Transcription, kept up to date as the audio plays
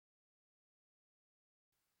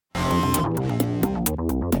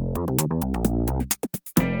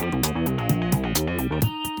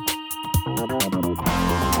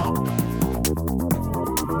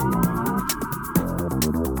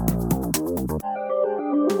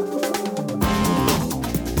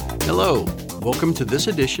Hello, welcome to this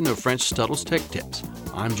edition of Francis Tuttle's Tech Tips.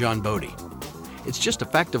 I'm John Bodie. It's just a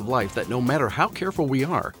fact of life that no matter how careful we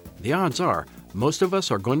are, the odds are most of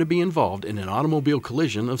us are going to be involved in an automobile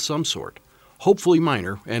collision of some sort, hopefully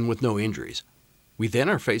minor and with no injuries. We then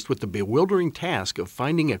are faced with the bewildering task of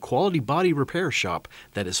finding a quality body repair shop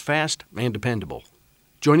that is fast and dependable.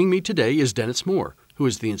 Joining me today is Dennis Moore, who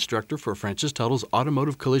is the instructor for Francis Tuttle's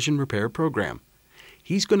Automotive Collision Repair Program.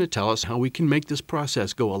 He's going to tell us how we can make this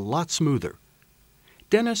process go a lot smoother.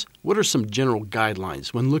 Dennis, what are some general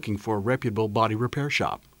guidelines when looking for a reputable body repair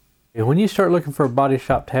shop? When you start looking for a body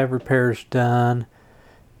shop to have repairs done,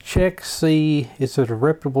 check, see, is it a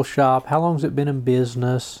reputable shop? How long has it been in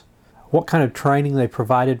business? What kind of training they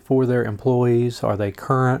provided for their employees? Are they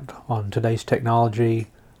current on today's technology?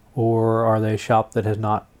 Or are they a shop that has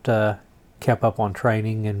not kept up on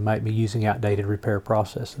training and might be using outdated repair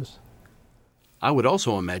processes? I would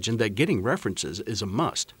also imagine that getting references is a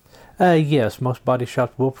must. Yes, most body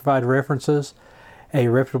shops will provide references. A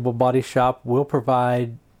reputable body shop will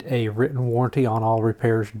provide a written warranty on all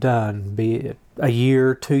repairs done, be it a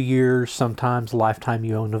year, 2 years, sometimes lifetime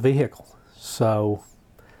you own the vehicle. So,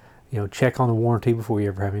 check on the warranty before you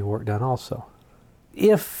ever have any work done also.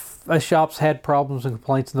 If a shop's had problems and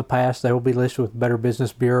complaints in the past, they will be listed with Better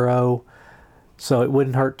Business Bureau, so it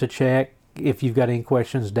wouldn't hurt to check if you've got any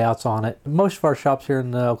questions, doubts on it. Most of our shops here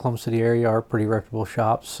in the Oklahoma City area are pretty reputable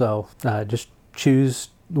shops, so just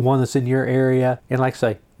choose the one that's in your area. And like I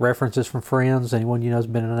say, references from friends, anyone you know has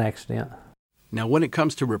been in an accident. Now, when it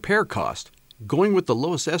comes to repair cost, going with the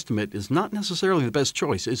lowest estimate is not necessarily the best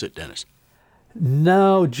choice, is it, Dennis?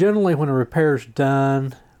 No, generally when a repair's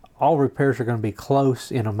done, all repairs are going to be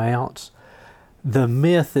close in amounts. The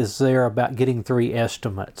myth is there about getting 3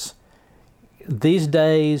 estimates. These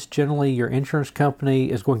days, generally your insurance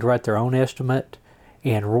company is going to write their own estimate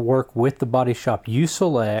and work with the body shop you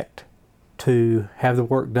select to have the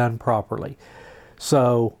work done properly.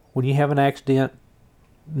 So when you have an accident,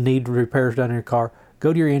 need repairs done in your car,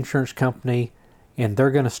 go to your insurance company and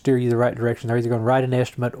they're going to steer you the right direction. They're either going to write an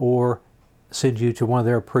estimate or send you to one of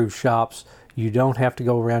their approved shops. You don't have to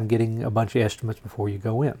go around getting a bunch of estimates before you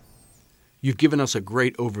go in. You've given us a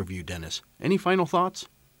great overview, Dennis. Any final thoughts?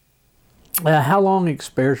 How long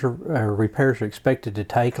repairs are expected to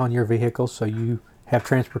take on your vehicle so you have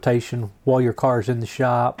transportation while your car is in the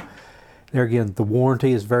shop. There again, the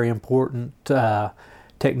warranty is very important.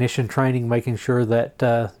 Technician training, making sure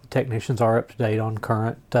that technicians are up to date on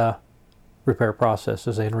current repair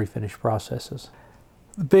processes and refinish processes.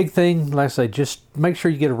 The big thing, like I say, just make sure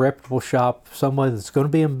you get a reputable shop, someone that's going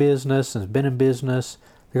to be in business and has been in business.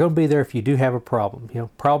 They're going to be there if you do have a problem.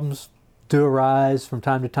 Problems do arise from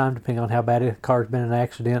time to time depending on how bad a car's been in an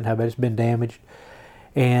accident, how bad it's been damaged.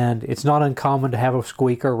 And it's not uncommon to have a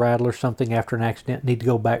squeak or rattle or something after an accident, need to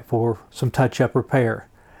go back for some touch-up repair.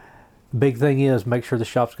 The big thing is make sure the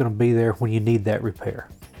shop's going to be there when you need that repair.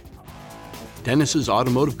 Dennis's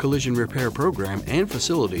Automotive Collision Repair Program and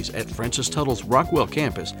facilities at Francis Tuttle's Rockwell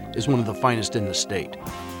campus is one of the finest in the state.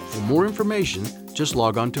 For more information, just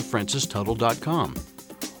log on to francistuttle.com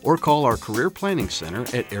or call our Career Planning Center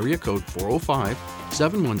at area code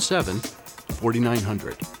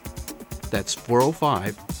 405-717-4900. That's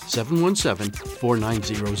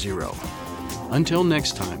 405-717-4900. Until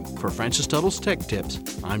next time, for Francis Tuttle's Tech Tips,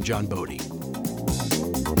 I'm John Bodie.